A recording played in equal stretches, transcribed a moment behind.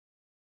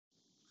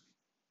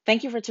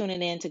Thank you for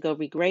tuning in to Go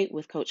Be Great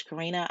with Coach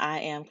Karina. I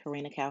am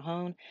Karina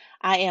Calhoun.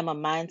 I am a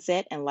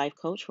mindset and life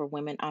coach for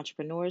women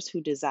entrepreneurs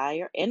who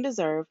desire and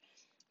deserve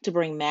to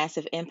bring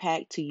massive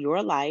impact to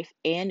your life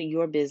and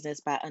your business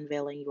by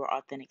unveiling your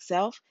authentic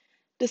self,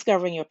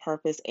 discovering your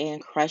purpose,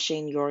 and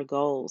crushing your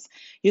goals.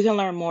 You can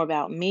learn more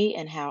about me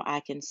and how I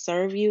can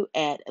serve you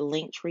at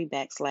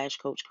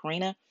linktree/Coach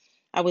Karina.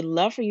 I would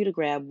love for you to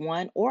grab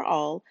one or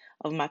all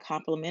of my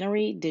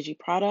complimentary Digi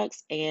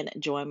products and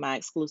join my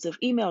exclusive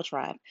email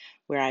tribe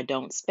where I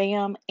don't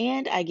spam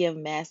and I give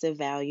massive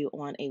value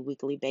on a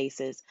weekly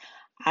basis.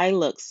 I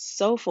look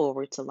so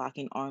forward to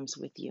locking arms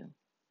with you.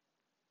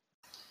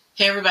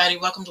 Hey everybody,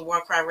 welcome to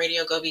World Cry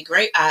Radio Go Be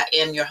Great. I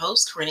am your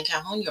host, Karina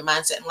Calhoun, your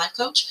mindset and life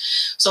coach.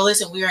 So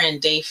listen, we are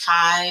in day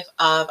 5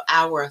 of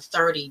our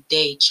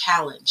 30-day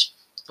challenge.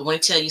 I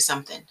want to tell you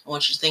something. I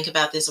want you to think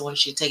about this. I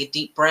want you to take a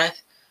deep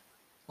breath.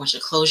 I want you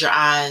to close your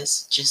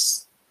eyes.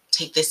 Just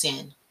take this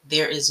in.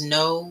 There is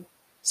no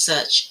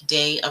such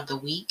day of the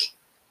week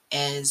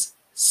as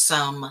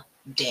some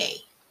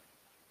day.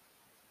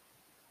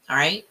 All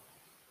right?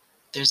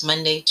 There's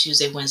Monday,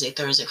 Tuesday, Wednesday,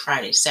 Thursday,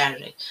 Friday,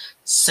 Saturday,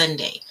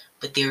 Sunday,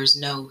 but there is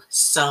no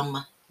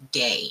some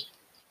day.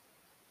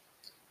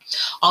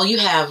 All you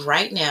have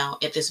right now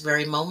at this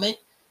very moment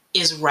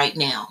is right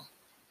now.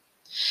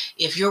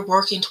 If you're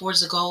working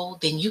towards a goal,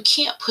 then you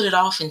can't put it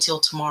off until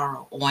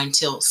tomorrow or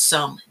until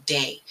some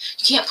day.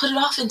 You can't put it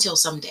off until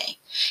someday.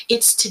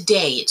 It's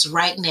today. It's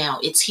right now.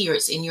 It's here.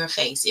 It's in your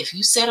face. If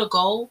you set a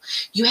goal,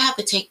 you have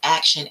to take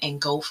action and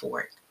go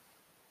for it.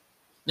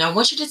 Now, I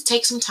want you to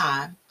take some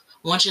time.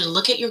 I want you to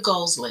look at your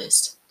goals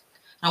list.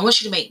 I want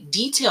you to make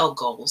detailed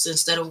goals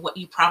instead of what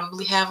you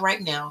probably have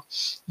right now.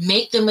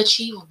 Make them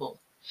achievable.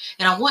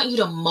 And I want you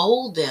to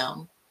mold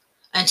them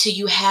until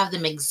you have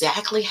them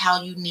exactly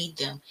how you need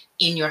them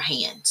in your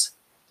hands.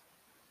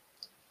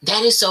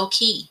 That is so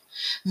key.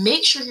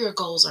 Make sure your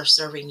goals are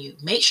serving you.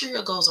 Make sure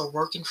your goals are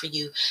working for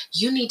you.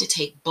 You need to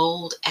take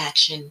bold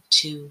action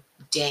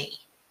today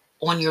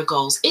on your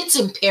goals. It's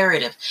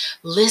imperative.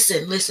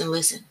 Listen.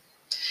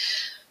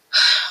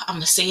 I'm going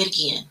to say it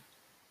again.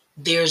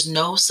 There's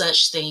no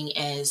such thing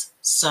as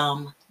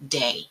some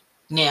day.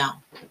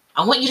 Now,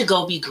 I want you to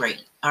go be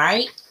great. All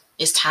right?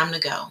 It's time to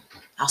go.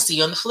 I'll see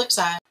you on the flip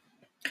side.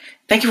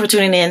 Thank you for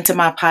tuning in to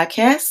my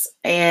podcast,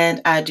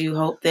 and I do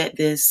hope that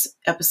this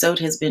episode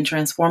has been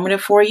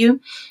transformative for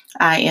you.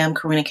 I am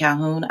Karina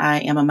Calhoun. I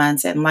am a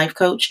mindset and life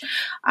coach.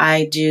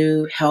 I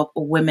do help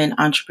women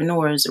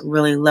entrepreneurs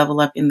really level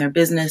up in their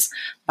business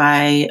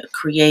by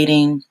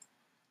creating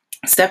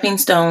stepping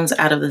stones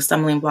out of the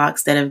stumbling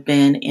blocks that have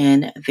been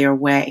in their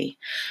way.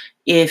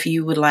 If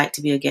you would like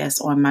to be a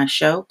guest on my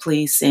show,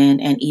 please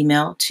send an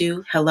email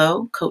to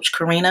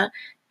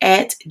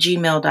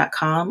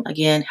hellocoachkarina@gmail.com.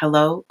 Again,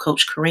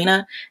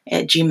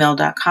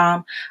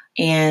 hellocoachkarina@gmail.com.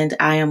 And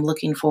I am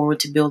looking forward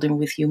to building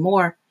with you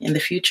more in the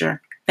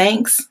future.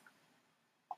 Thanks.